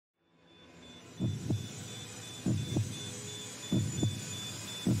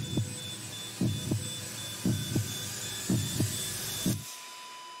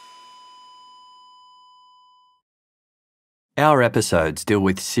Our episodes deal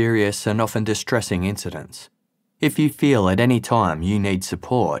with serious and often distressing incidents. If you feel at any time you need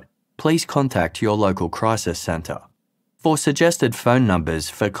support, please contact your local crisis centre. For suggested phone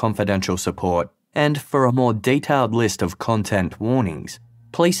numbers for confidential support and for a more detailed list of content warnings,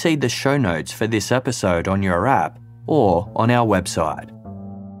 please see the show notes for this episode on your app or on our website.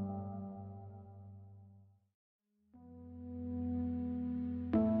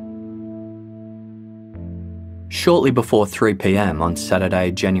 Shortly before 3 p.m. on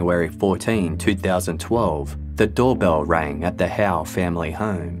Saturday, January 14, 2012, the doorbell rang at the Hau family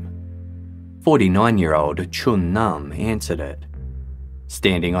home. 49-year-old Chun Nam answered it.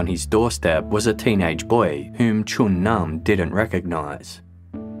 Standing on his doorstep was a teenage boy whom Chun Nam didn't recognise.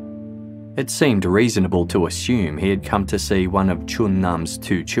 It seemed reasonable to assume he had come to see one of Chun Nam's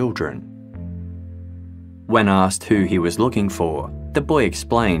 2 children. When asked who he was looking for, the boy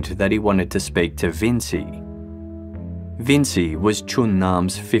explained that he wanted to speak to Winsie. Winsie was Chun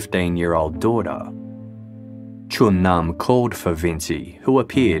Nam's 15-year-old daughter. Chun Nam called for Winsie, who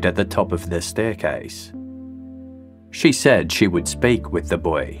appeared at the top of the staircase. She said she would speak with the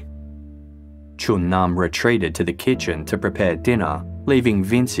boy. Chun Nam retreated to the kitchen to prepare dinner, leaving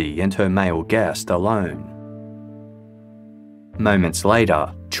Winsie and her male guest alone. Moments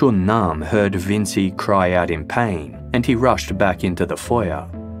later, Chun Nam heard Winsie cry out in pain, and he rushed back into the foyer.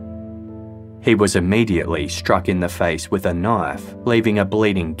 He was immediately struck in the face with a knife, leaving a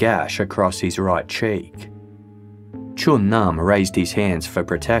bleeding gash across his right cheek. Chun Nam raised his hands for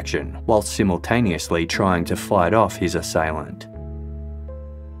protection while simultaneously trying to fight off his assailant.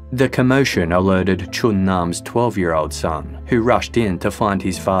 The commotion alerted Chun Nam's 12-year-old son, who rushed in to find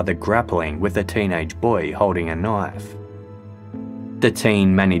his father grappling with a teenage boy holding a knife. The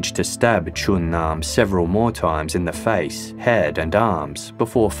teen managed to stab Chun Nam several more times in the face, head and arms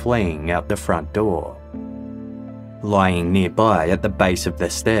before fleeing out the front door. Lying nearby at the base of the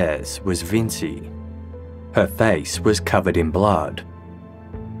stairs was Winsie. Her face was covered in blood.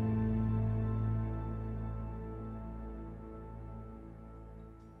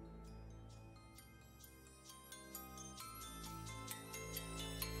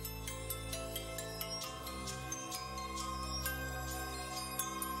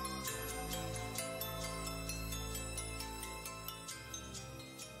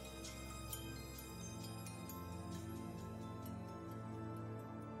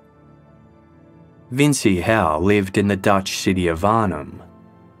 Winsie Hau lived in the Dutch city of Arnhem.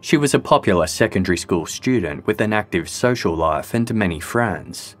 She was a popular secondary school student with an active social life and many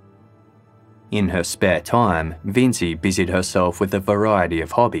friends. In her spare time, Winsie busied herself with a variety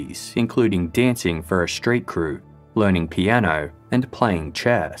of hobbies, including dancing for a street crew, learning piano, and playing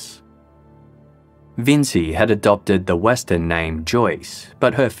chess. Winsie had adopted the Western name Joyce,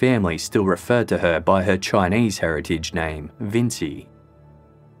 but her family still referred to her by her Chinese heritage name, Winsie.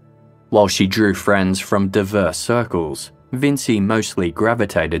 While she drew friends from diverse circles, Winsie mostly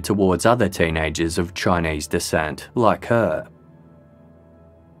gravitated towards other teenagers of Chinese descent like her.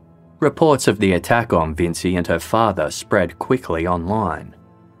 Reports of the attack on Winsie and her father spread quickly online.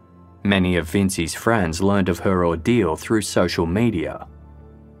 Many of Vincie's friends learned of her ordeal through social media.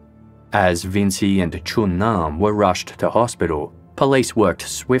 As Winsie and Chun Nam were rushed to hospital, police worked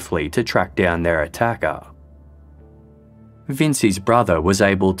swiftly to track down their attacker. Vincie's brother was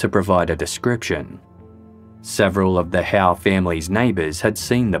able to provide a description. Several of the Hau family's neighbours had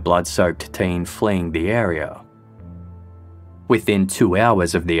seen the blood-soaked teen fleeing the area. Within 2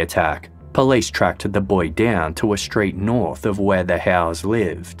 hours of the attack, police tracked the boy down to a street north of where the Haus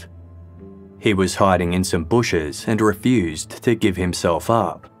lived. He was hiding in some bushes and refused to give himself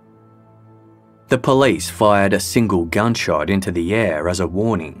up. The police fired a single gunshot into the air as a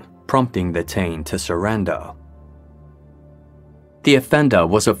warning, prompting the teen to surrender. The offender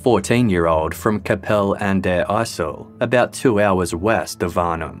was a 14-year-old from Capelle aan der IJssel, about 2 hours west of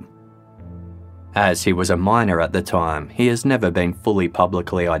Arnhem. As he was a minor at the time, he has never been fully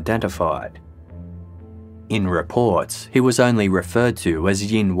publicly identified. In reports, he was only referred to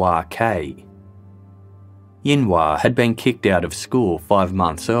as Yinhua K. Yinhua had been kicked out of school 5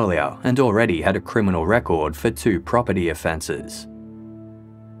 months earlier and already had a criminal record for 2 property offences.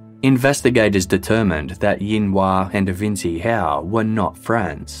 Investigators determined that Yinhua and Winsie Hau were not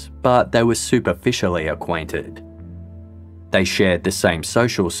friends, but they were superficially acquainted. They shared the same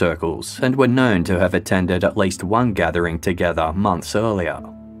social circles and were known to have attended at least one gathering together months earlier.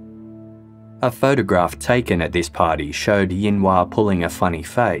 A photograph taken at this party showed Yinhua pulling a funny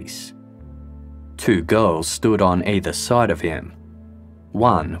face. Two girls stood on either side of him.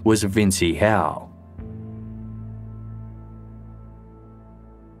 One was Winsie Hau.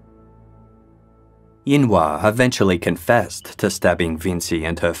 Yinhua eventually confessed to stabbing Winsie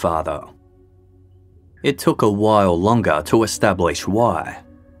and her father. It took a while longer to establish why.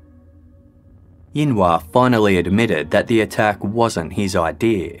 Yinhua finally admitted that the attack wasn't his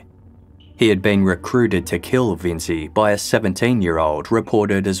idea. He had been recruited to kill Winsie by a 17-year-old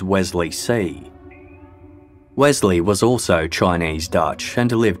reported as Wesley C. Wesley was also Chinese Dutch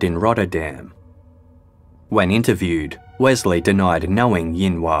and lived in Rotterdam. When interviewed, Wesley denied knowing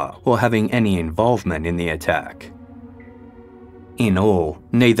Yinhua or having any involvement in the attack. In all,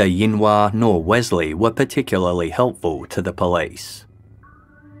 neither Yinhua nor Wesley were particularly helpful to the police.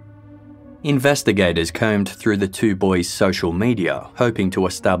 Investigators combed through the two boys' social media, hoping to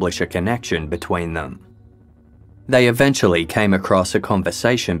establish a connection between them. They eventually came across a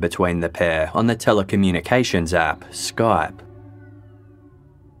conversation between the pair on the telecommunications app Skype.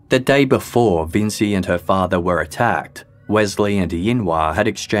 The day before Winsie and her father were attacked, Wesley and Yinhua had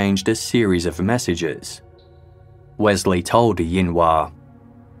exchanged a series of messages. Wesley told Yinhua,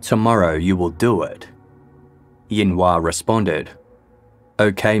 "Tomorrow you will do it." Yinhua responded,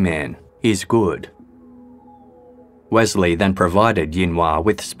 "Okay man, is good." Wesley then provided Yinhua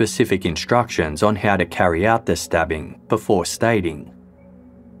with specific instructions on how to carry out the stabbing before stating,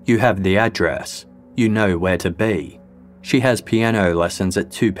 "You have the address, you know where to be. She has piano lessons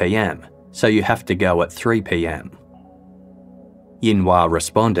at 2 p.m, so you have to go at 3 p.m. Yinhua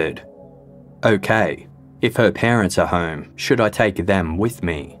responded, "Okay, if her parents are home, should I take them with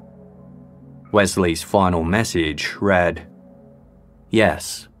me?" Wesley's final message read,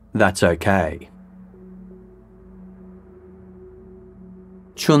 "Yes, that's okay."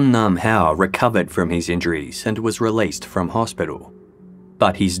 Chun Nam Hao recovered from his injuries and was released from hospital,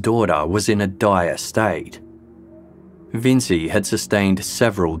 but his daughter was in a dire state. Winsie had sustained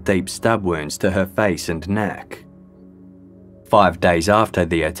several deep stab wounds to her face and neck. 5 days after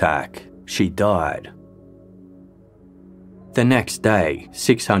the attack, she died. The next day,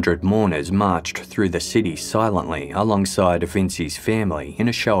 600 mourners marched through the city silently alongside Vincie's family in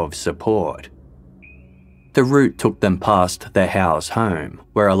a show of support. The route took them past their Hau's home,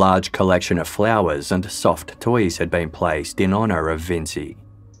 where a large collection of flowers and soft toys had been placed in honour of Winsie.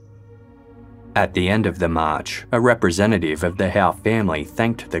 At the end of the march, a representative of the Hau family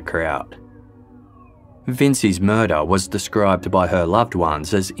thanked the crowd. Vincie's murder was described by her loved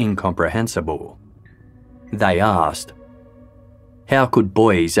ones as incomprehensible. They asked, "How could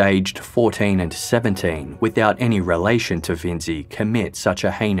boys aged 14 and 17 without any relation to Winsie commit such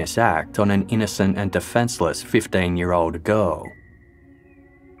a heinous act on an innocent and defenceless 15-year-old girl?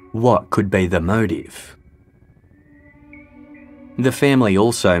 What could be the motive?" The family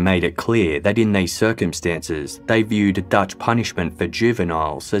also made it clear that in these circumstances they viewed Dutch punishment for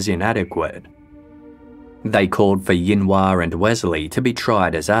juveniles as inadequate. They called for Yinhua and Wesley to be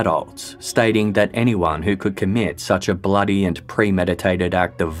tried as adults, stating that anyone who could commit such a bloody and premeditated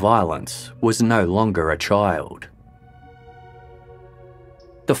act of violence was no longer a child.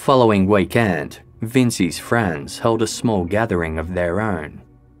 The following weekend, Vincie's friends held a small gathering of their own.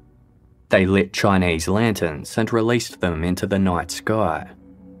 They lit Chinese lanterns and released them into the night sky.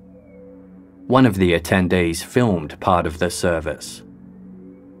 One of the attendees filmed part of the service.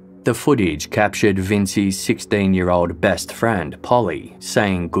 The footage captured Vincie's 16-year-old best friend, Polly,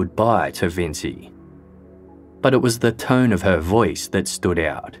 saying goodbye to Winsie. But it was the tone of her voice that stood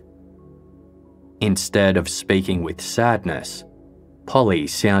out. Instead of speaking with sadness, Polly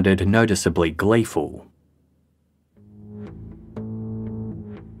sounded noticeably gleeful.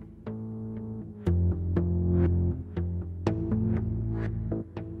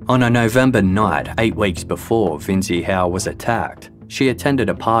 On a November night 8 weeks before Winsie Hau was attacked, she attended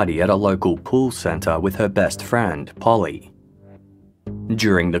a party at a local pool centre with her best friend, Polly.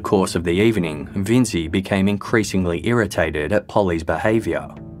 During the course of the evening, Winsie became increasingly irritated at Polly's behaviour.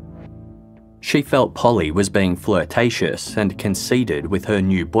 She felt Polly was being flirtatious and conceited with her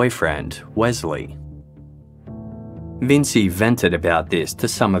new boyfriend, Wesley. Winsie vented about this to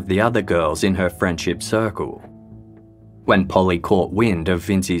some of the other girls in her friendship circle. When Polly caught wind of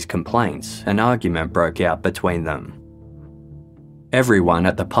Vincie's complaints, an argument broke out between them. Everyone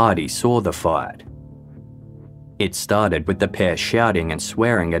at the party saw the fight. It started with the pair shouting and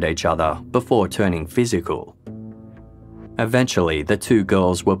swearing at each other before turning physical. Eventually, the two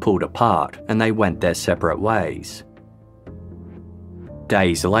girls were pulled apart and they went their separate ways.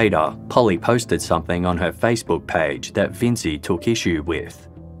 Days later, Polly posted something on her Facebook page that Winsie took issue with.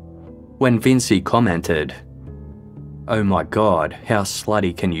 When Winsie commented, "Oh my god, how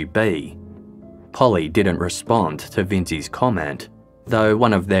slutty can you be?" Polly didn't respond to Vincie's comment, though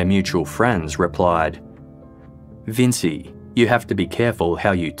one of their mutual friends replied, "Vincie, you have to be careful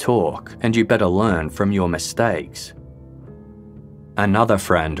how you talk, and you better learn from your mistakes." Another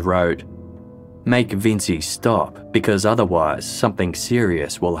friend wrote, "Make Vincie stop, because otherwise something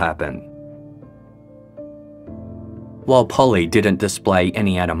serious will happen." While Polly didn't display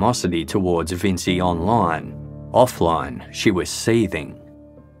any animosity towards Vincie online, offline she was seething.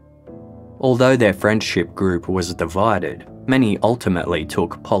 Although their friendship group was divided, many ultimately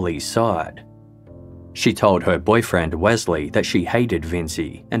took Polly's side. She told her boyfriend Wesley that she hated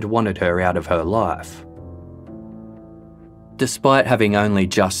Vincie and wanted her out of her life. Despite having only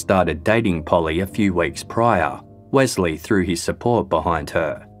just started dating Polly a few weeks prior, Wesley threw his support behind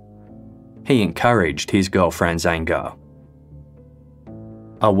her. He encouraged his girlfriend's anger.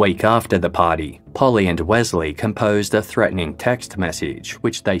 A week after the party, Polly and Wesley composed a threatening text message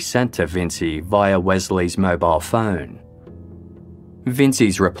which they sent to Vincie via Wesley's mobile phone.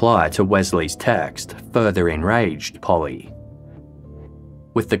 Vincie's reply to Wesley's text further enraged Polly.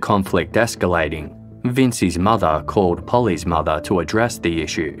 With the conflict escalating, Vincie's mother called Polly's mother to address the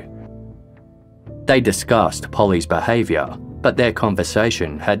issue. They discussed Polly's behaviour, but their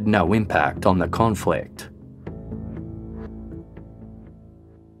conversation had no impact on the conflict.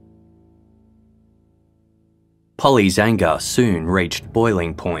 Polly's anger soon reached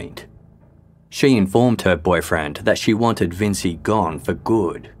boiling point. She informed her boyfriend that she wanted Vincie gone for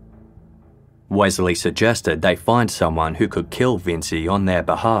good. Wesley suggested they find someone who could kill Vincie on their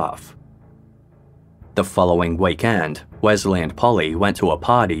behalf. The following weekend, Wesley and Polly went to a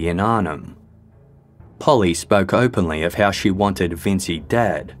party in Arnhem. Polly spoke openly of how she wanted Vincie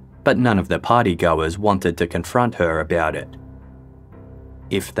dead, but none of the partygoers wanted to confront her about it.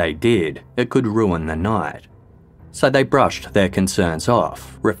 If they did, it could ruin the night. So they brushed their concerns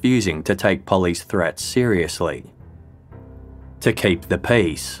off, refusing to take Polly's threats seriously. To keep the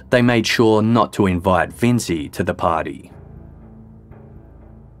peace, they made sure not to invite Vincie to the party.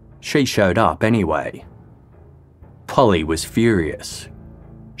 She showed up anyway. Polly was furious.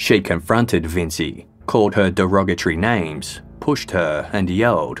 She confronted Vincie, called her derogatory names, pushed her and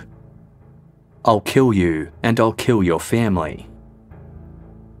yelled, "I'll kill you and I'll kill your family."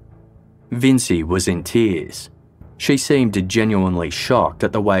 Vincie was in tears. She seemed genuinely shocked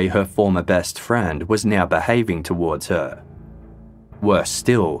at the way her former best friend was now behaving towards her. Worse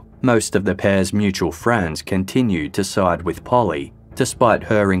still, most of the pair's mutual friends continued to side with Polly, despite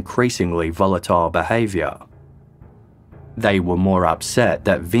her increasingly volatile behaviour. They were more upset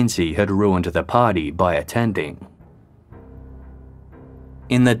that Vincie had ruined the party by attending.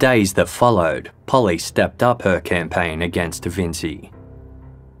 In the days that followed, Polly stepped up her campaign against Vincie.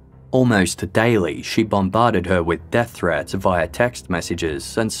 Almost daily, she bombarded her with death threats via text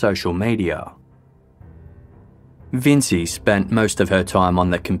messages and social media. Vincie spent most of her time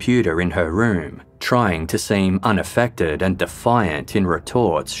on the computer in her room, trying to seem unaffected and defiant in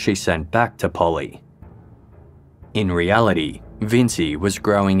retorts she sent back to Polly. In reality, Vincie was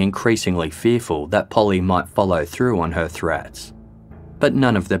growing increasingly fearful that Polly might follow through on her threats, but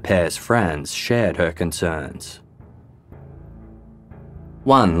none of the pair's friends shared her concerns.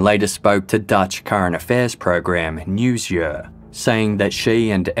 One later spoke to Dutch current affairs program Nieuwsuur, saying that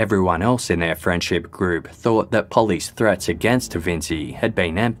she and everyone else in their friendship group thought that Polly's threats against Vincie had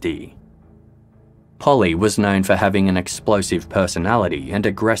been empty. Polly was known for having an explosive personality and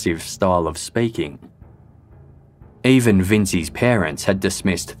aggressive style of speaking. Even Vincie's parents had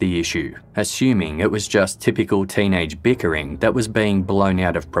dismissed the issue, assuming it was just typical teenage bickering that was being blown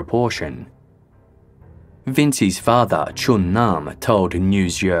out of proportion. Vincie's father, Chun Nam, told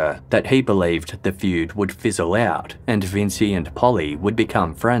Nieuwsuur that he believed the feud would fizzle out and Vincie and Polly would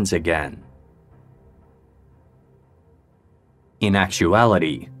become friends again. In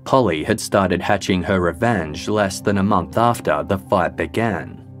actuality, Polly had started hatching her revenge less than a month after the fight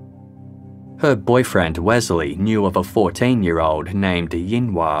began. Her boyfriend Wesley knew of a 14-year-old named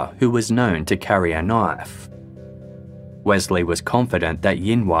Yinhua who was known to carry a knife. Wesley was confident that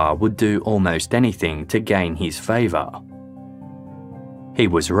Yinhua would do almost anything to gain his favour. He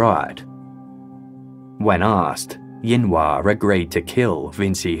was right. When asked, Yinhua agreed to kill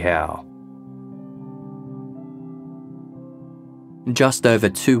Winsie Hau. Just over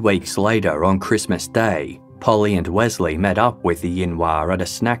 2 weeks later on Christmas Day, Polly and Wesley met up with Yinhua at a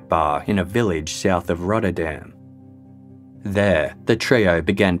snack bar in a village south of Rotterdam. There, the trio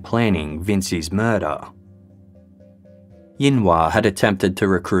began planning Vincie's murder. Yinhua had attempted to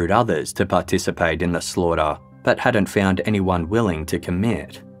recruit others to participate in the slaughter, but hadn't found anyone willing to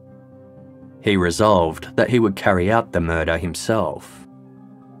commit. He resolved that he would carry out the murder himself.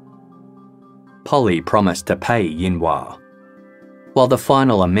 Polly promised to pay Yinhua. While the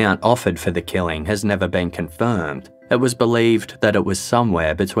final amount offered for the killing has never been confirmed, it was believed that it was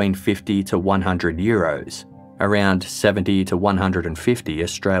somewhere between 50 to 100 euros, around 70 to 150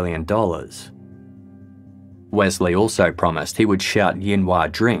 Australian dollars. Wesley also promised he would shout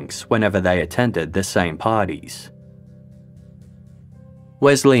Yinhua drinks whenever they attended the same parties.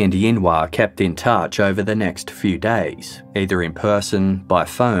 Wesley and Yinhua kept in touch over the next few days, either in person, by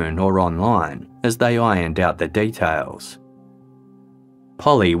phone or online, as they ironed out the details.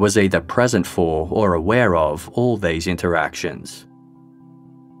 Polly was either present for or aware of all these interactions.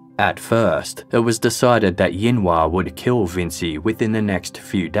 At first, it was decided that Yinhua would kill Winsie within the next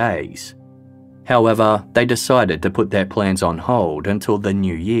few days. However, they decided to put their plans on hold until the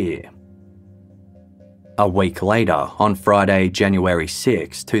new year. A week later, on Friday, January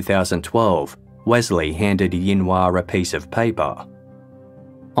 6, 2012, Wesley handed Yinhua a piece of paper.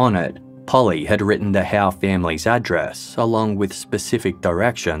 On it, Polly had written the Hau family's address along with specific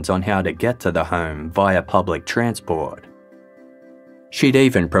directions on how to get to the home via public transport. She'd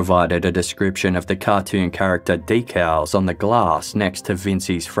even provided a description of the cartoon character decals on the glass next to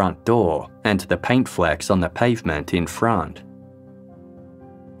Vincie's front door and the paint flecks on the pavement in front.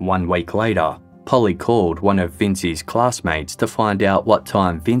 1 week later, Polly called one of Vincie's classmates to find out what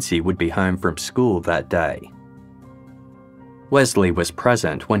time Winsie would be home from school that day. Wesley was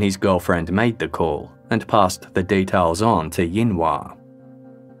present when his girlfriend made the call and passed the details on to Yinhua.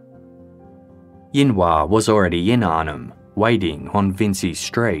 Yinhua was already in Arnhem, waiting on Vincie's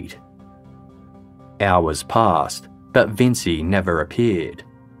street. Hours passed, but Winsie never appeared.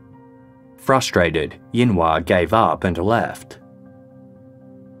 Frustrated, Yinhua gave up and left.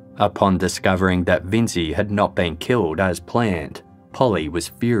 Upon discovering that Winsie had not been killed as planned, Polly was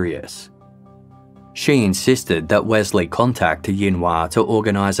furious. She insisted that Wesley contact Yinhua to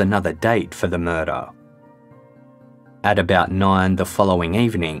organise another date for the murder. At about 9 the following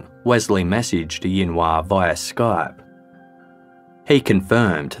evening, Wesley messaged Yinhua via Skype. He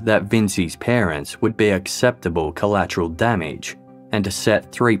confirmed that Vincie's parents would be acceptable collateral damage and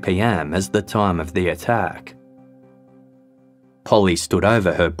set 3 p.m. as the time of the attack. Polly stood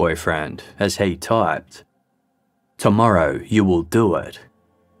over her boyfriend as he typed, "Tomorrow you will do it."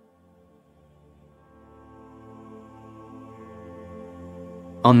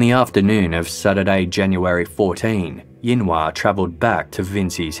 On the afternoon of Saturday, January 14, Yinhua travelled back to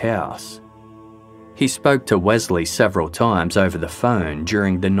Vincie's house. He spoke to Wesley several times over the phone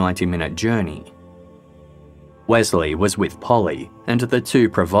during the 90-minute journey. Wesley was with Polly, and the two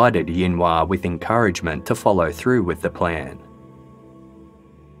provided Yinhua with encouragement to follow through with the plan.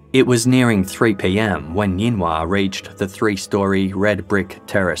 It was nearing 3 p.m. when Yinhua reached the 3-storey red brick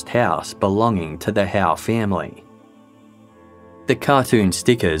terraced house belonging to the Hau family. The cartoon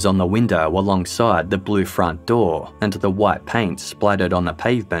stickers on the window alongside the blue front door and the white paint splattered on the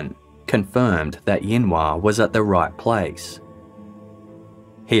pavement confirmed that Yinhua was at the right place.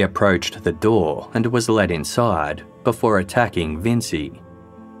 He approached the door and was led inside before attacking Winsie.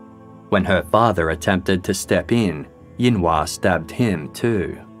 When her father attempted to step in, Yinhua stabbed him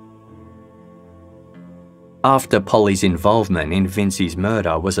too. After Polly's involvement in Vincie's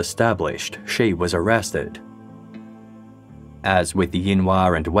murder was established, she was arrested. As with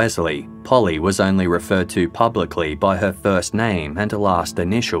Yinhua and Wesley, Polly was only referred to publicly by her first name and last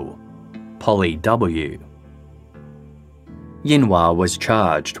initial, Polly W. Yinhua was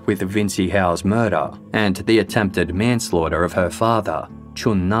charged with Winsie Hau's murder and the attempted manslaughter of her father,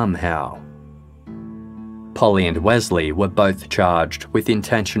 Chun Nam Hau. Polly and Wesley were both charged with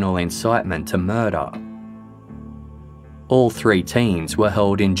intentional incitement to murder. All 3 teens were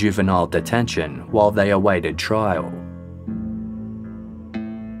held in juvenile detention while they awaited trial.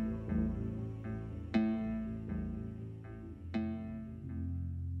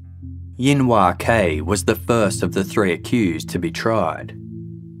 Yinhua K was the first of the 3 accused to be tried.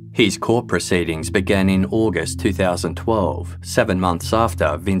 His court proceedings began in August 2012, 7 months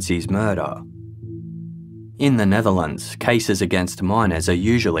after Vincie's murder. In the Netherlands, cases against minors are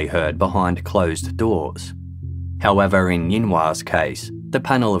usually heard behind closed doors. However, in Yinhua's case, the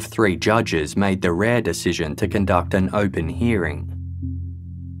panel of 3 judges made the rare decision to conduct an open hearing.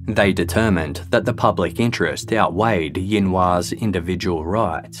 They determined that the public interest outweighed Yinhua's individual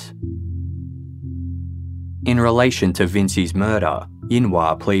rights. In relation to Vincie's murder,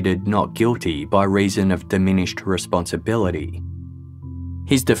 Yinhua pleaded not guilty by reason of diminished responsibility.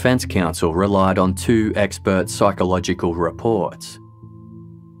 His defense counsel relied on 2 expert psychological reports.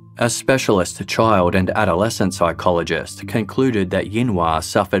 A specialist child and adolescent psychologist concluded that Yinhua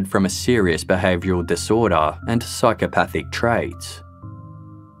suffered from a serious behavioural disorder and psychopathic traits.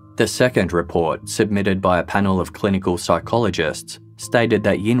 The second report, submitted by a panel of clinical psychologists, stated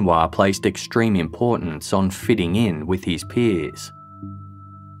that Yinhua placed extreme importance on fitting in with his peers.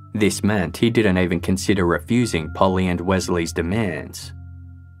 This meant he didn't even consider refusing Polly and Wesley's demands.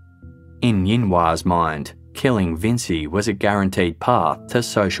 In Yinhua's mind, killing Winsie was a guaranteed path to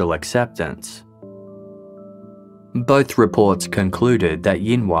social acceptance. Both reports concluded that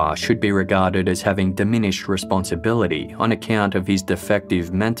Yinhua should be regarded as having diminished responsibility on account of his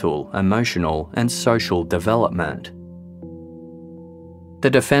defective mental, emotional, and social development. The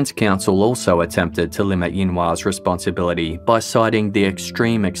Defense Counsel also attempted to limit Yinhua's responsibility by citing the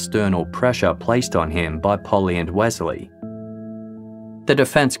extreme external pressure placed on him by Polly and Wesley. The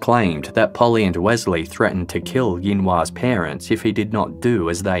defense claimed that Polly and Wesley threatened to kill Yinhua's parents if he did not do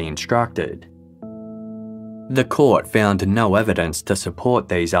as they instructed. The court found no evidence to support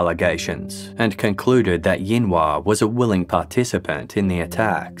these allegations and concluded that Yinhua was a willing participant in the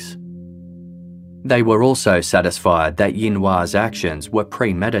attacks. They were also satisfied that Yinhua's actions were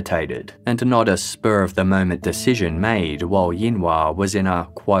premeditated and not a spur-of-the-moment decision made while Yinhua was in a,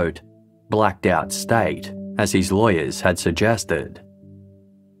 quote, blacked-out state, as his lawyers had suggested.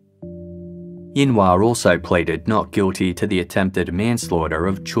 Yinhua also pleaded not guilty to the attempted manslaughter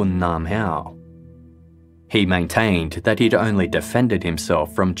of Chun-Nam Hau. He maintained that he'd only defended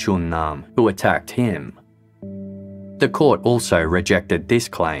himself from Chun-Nam, who attacked him. The court also rejected this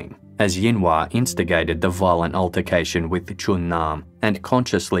claim, as Yinhua instigated the violent altercation with Chun-Nam and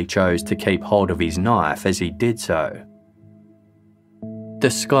consciously chose to keep hold of his knife as he did so. The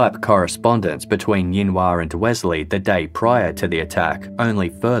Skype correspondence between Yinhua and Wesley the day prior to the attack only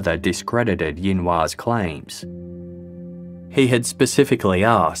further discredited Yinhua's claims. He had specifically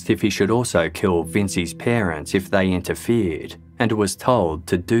asked if he should also kill Vincie's parents if they interfered, and was told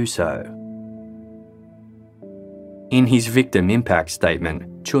to do so. In his victim impact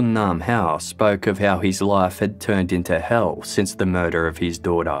statement, Chun-Nam Hau spoke of how his life had turned into hell since the murder of his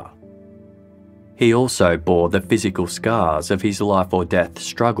daughter. He also bore the physical scars of his life-or-death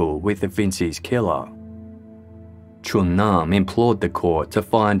struggle with Vincie's killer. Chun-Nam implored the court to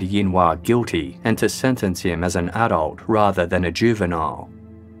find Yinhua guilty and to sentence him as an adult rather than a juvenile.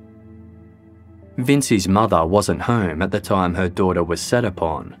 Vincie's mother wasn't home at the time her daughter was set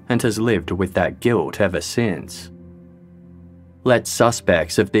upon and has lived with that guilt ever since. Let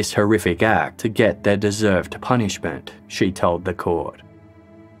suspects of this horrific act get their deserved punishment, she told the court.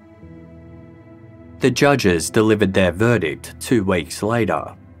 The judges delivered their verdict 2 weeks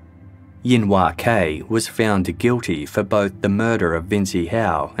later. Yinhua K was found guilty for both the murder of Winsie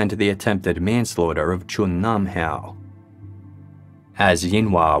Hau and the attempted manslaughter of Chun-Nam Hau. As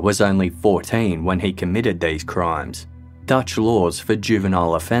Yinhua was only 14 when he committed these crimes, Dutch laws for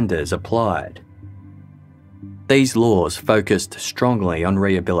juvenile offenders applied. These laws focused strongly on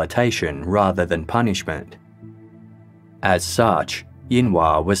rehabilitation rather than punishment. As such,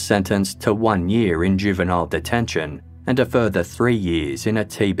 Yinhua was sentenced to 1 year in juvenile detention and a further 3 years in a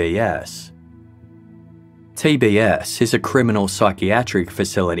TBS. TBS is a criminal psychiatric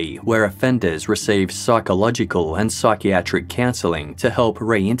facility where offenders receive psychological and psychiatric counselling to help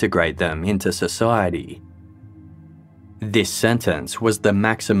reintegrate them into society. This sentence was the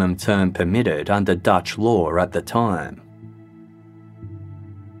maximum term permitted under Dutch law at the time.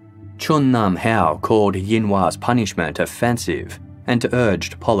 Chun-Nam Hau called Yinhua's punishment offensive and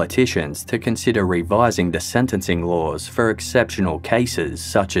urged politicians to consider revising the sentencing laws for exceptional cases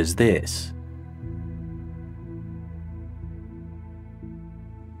such as this.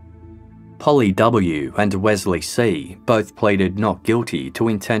 Polly W. and Wesley C. both pleaded not guilty to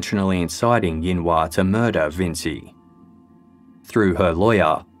intentionally inciting Yinhua to murder Wincie. Through her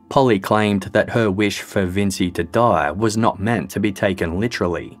lawyer, Polly claimed that her wish for Wincie to die was not meant to be taken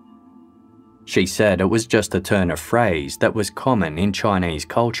literally. She said it was just a turn of phrase that was common in Chinese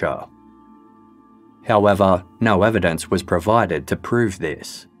culture. However, no evidence was provided to prove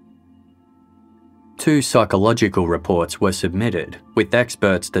this. 2 psychological reports were submitted, with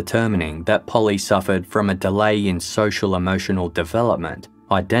experts determining that Polly suffered from a delay in social-emotional development,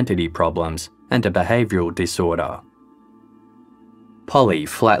 identity problems, and a behavioural disorder. Polly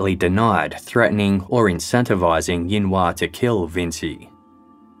flatly denied threatening or incentivising Yinhua to kill Wincie.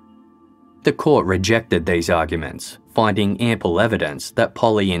 The court rejected these arguments, finding ample evidence that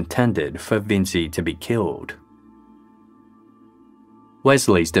Polly intended for Wincie to be killed.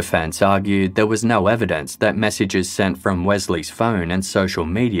 Wesley's defense argued there was no evidence that messages sent from Wesley's phone and social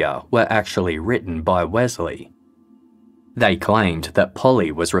media were actually written by Wesley. They claimed that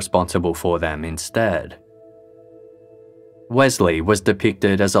Polly was responsible for them instead. Wesley was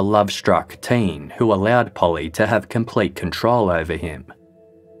depicted as a love-struck teen who allowed Polly to have complete control over him.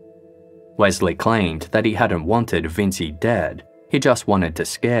 Wesley claimed that he hadn't wanted Winsie dead, he just wanted to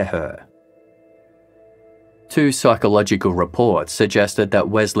scare her. 2 psychological reports suggested that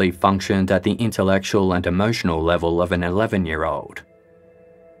Wesley functioned at the intellectual and emotional level of an 11-year-old.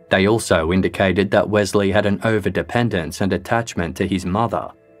 They also indicated that Wesley had an overdependence and attachment to his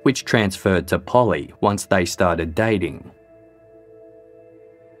mother, which transferred to Polly once they started dating.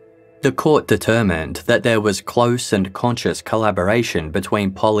 The court determined that there was close and conscious collaboration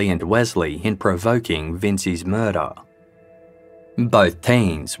between Polly and Wesley in provoking Winsie's murder. Both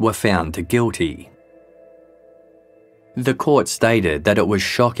teens were found guilty. The court stated that it was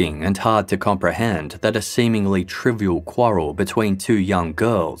shocking and hard to comprehend that a seemingly trivial quarrel between 2 young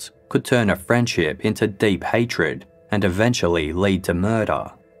girls could turn a friendship into deep hatred and eventually lead to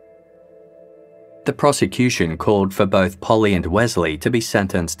murder. The prosecution called for both Polly and Wesley to be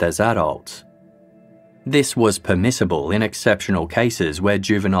sentenced as adults. This was permissible in exceptional cases where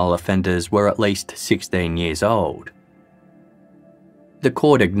juvenile offenders were at least 16 years old. The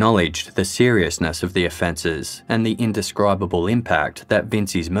court acknowledged the seriousness of the offences and the indescribable impact that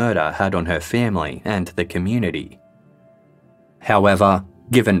Winsie's murder had on her family and the community. However,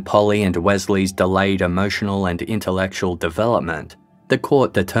 given Polly and Wesley's delayed emotional and intellectual development, the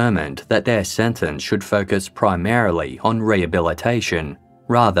court determined that their sentence should focus primarily on rehabilitation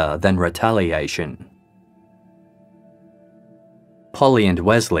rather than retaliation. Polly and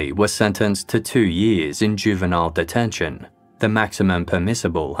Wesley were sentenced to 2 years in juvenile detention, the maximum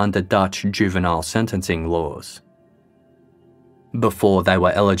permissible under Dutch juvenile sentencing laws. Before they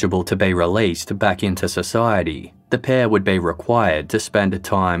were eligible to be released back into society, the pair would be required to spend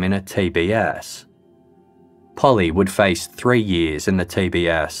time in a TBS. Polly would face 3 years in the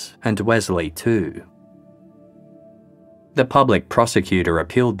TBS and Wesley 2. The public prosecutor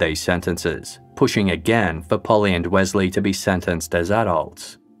appealed these sentences, pushing again for Polly and Wesley to be sentenced as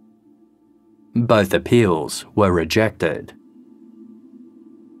adults. Both appeals were rejected.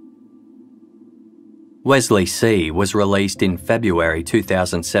 Wesley C. was released in February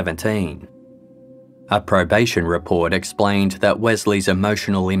 2017. A probation report explained that Wesley's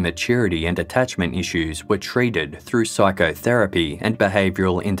emotional immaturity and attachment issues were treated through psychotherapy and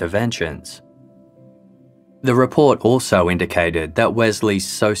behavioural interventions. The report also indicated that Wesley's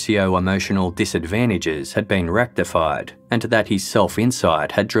socio-emotional disadvantages had been rectified and that his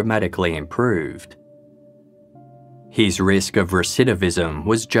self-insight had dramatically improved. His risk of recidivism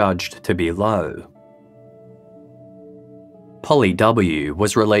was judged to be low. Polly W.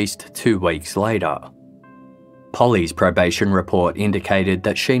 was released 2 weeks later. Polly's probation report indicated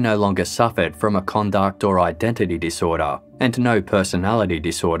that she no longer suffered from a conduct or identity disorder and no personality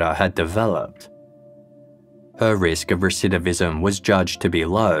disorder had developed. Her risk of recidivism was judged to be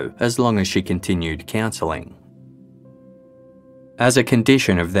low as long as she continued counselling. As a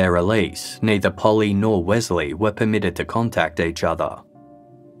condition of their release, neither Polly nor Wesley were permitted to contact each other.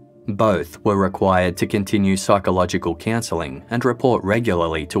 Both were required to continue psychological counselling and report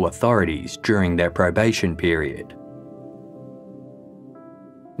regularly to authorities during their probation period.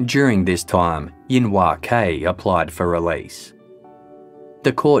 During this time, Yinhua K applied for release.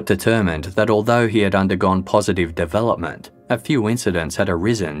 The court determined that although he had undergone positive development, a few incidents had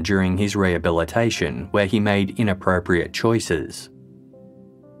arisen during his rehabilitation where he made inappropriate choices.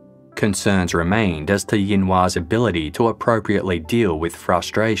 Concerns remained as to Yinhua's ability to appropriately deal with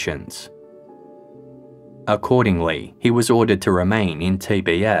frustrations. Accordingly, he was ordered to remain in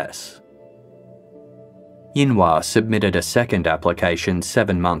TBS. Yinhua submitted a second application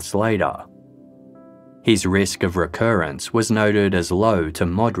 7 months later. His risk of recurrence was noted as low to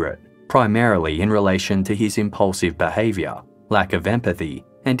moderate, primarily in relation to his impulsive behaviour, lack of empathy,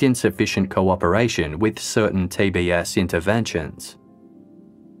 and insufficient cooperation with certain TBS interventions.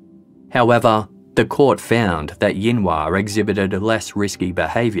 However, the court found that Yinhua exhibited less risky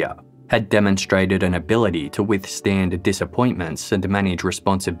behaviour, had demonstrated an ability to withstand disappointments and manage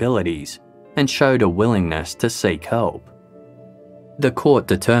responsibilities, and showed a willingness to seek help. The court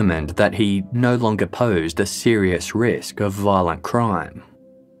determined that he no longer posed a serious risk of violent crime.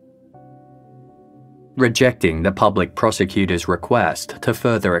 Rejecting the public prosecutor's request to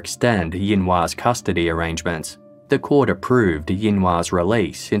further extend Yinhua's custody arrangements, the court approved Yinhua's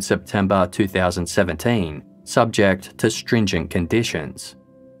release in September 2017, subject to stringent conditions.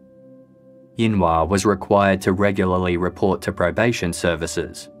 Yinhua was required to regularly report to probation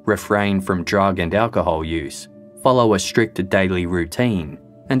services, refrain from drug and alcohol use, follow a strict daily routine,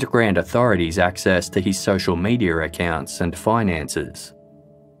 and grant authorities access to his social media accounts and finances.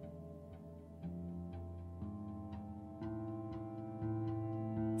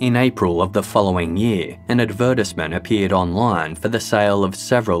 In April of the following year, an advertisement appeared online for the sale of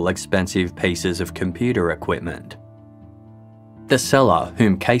several expensive pieces of computer equipment. The seller,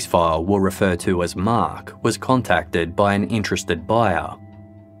 whom Casefile will refer to as Mark, was contacted by an interested buyer.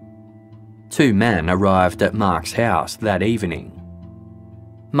 Two men arrived at Mark's house that evening.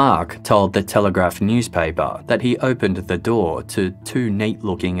 Mark told the Telegraph newspaper that he opened the door to two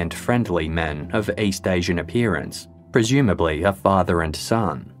neat-looking and friendly men of East Asian appearance, presumably a father and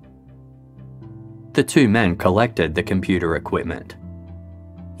son. The two men collected the computer equipment.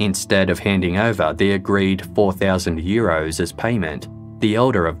 Instead of handing over the agreed €4,000 as payment, the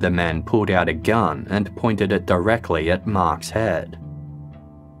elder of the men pulled out a gun and pointed it directly at Mark's head.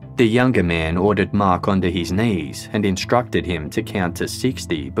 The younger man ordered Mark onto his knees and instructed him to count to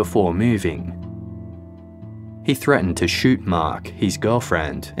 60 before moving. He threatened to shoot Mark, his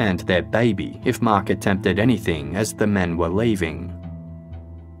girlfriend, and their baby if Mark attempted anything as the men were leaving.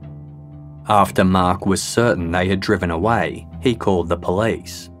 After Mark was certain they had driven away, he called the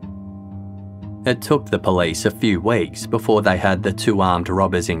police. It took the police a few weeks before they had the two armed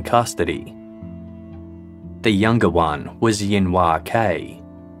robbers in custody. The younger one was Yinhua K.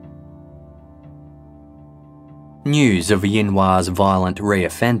 News of Yinhua's violent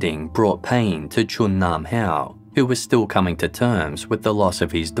reoffending brought pain to Chun-Nam Hau, who was still coming to terms with the loss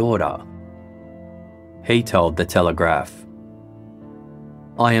of his daughter. He told the Telegraph,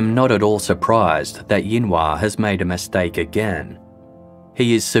 "I am not at all surprised that Yinhua has made a mistake again.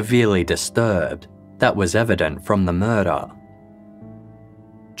 He is severely disturbed. That was evident from the murder."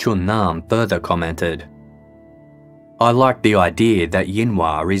 Chun-Nam further commented, "I like the idea that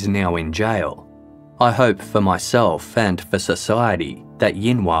Yinhua is now in jail. I hope for myself and for society that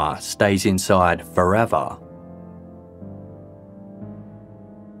Yinhua stays inside forever."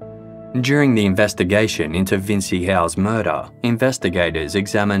 During the investigation into Winsie Hau's murder, investigators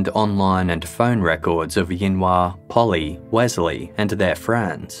examined online and phone records of Yinhua, Polly, Wesley, and their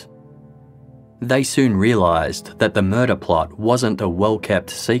friends. They soon realised that the murder plot wasn't a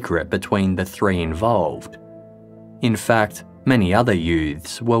well-kept secret between the three involved. In fact, many other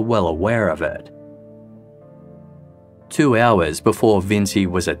youths were well aware of it. 2 hours before Winsie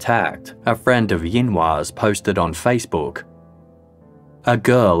was attacked, a friend of Yinhua's posted on Facebook, "A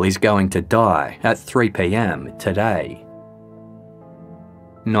girl is going to die at 3 p.m. today."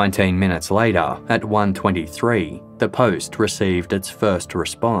 19 minutes later, at 1:23, the post received its first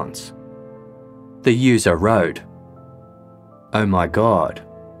response. The user wrote, "Oh my God."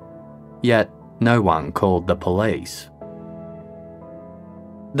 Yet, no one called the police.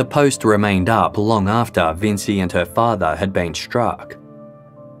 The post remained up long after Winsie and her father had been struck.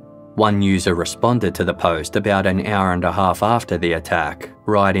 One user responded to the post about an hour and a half after the attack,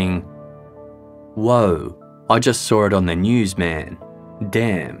 writing, "Whoa, I just saw it on the news, man.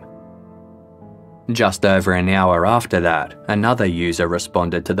 Damn." Just over an hour after that, another user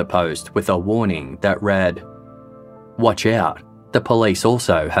responded to the post with a warning that read, "Watch out, the police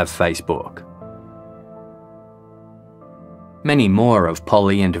also have Facebook." Many more of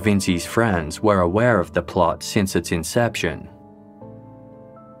Polly and Vincie's friends were aware of the plot since its inception.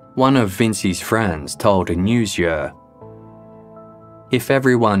 One of Vincie's friends told Newsyur, "If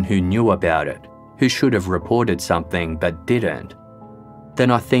everyone who knew about it, who should have reported something but didn't, then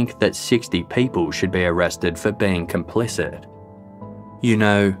I think that 60 people should be arrested for being complicit. You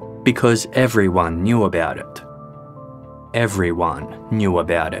know, because everyone knew about it. Everyone knew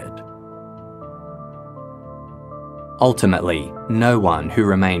about it." Ultimately, no one who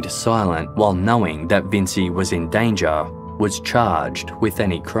remained silent while knowing that Winsie was in danger was charged with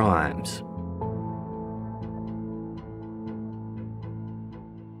any crimes.